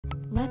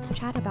Let's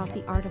chat about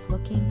the art of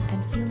looking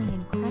and feeling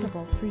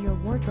incredible through your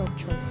wardrobe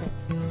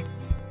choices.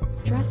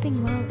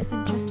 Dressing well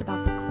isn't just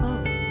about the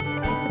clothes,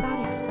 it's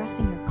about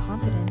expressing your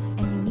confidence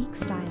and unique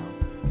style.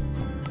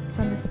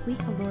 From the sleek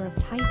allure of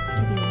tights to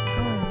the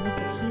empowering look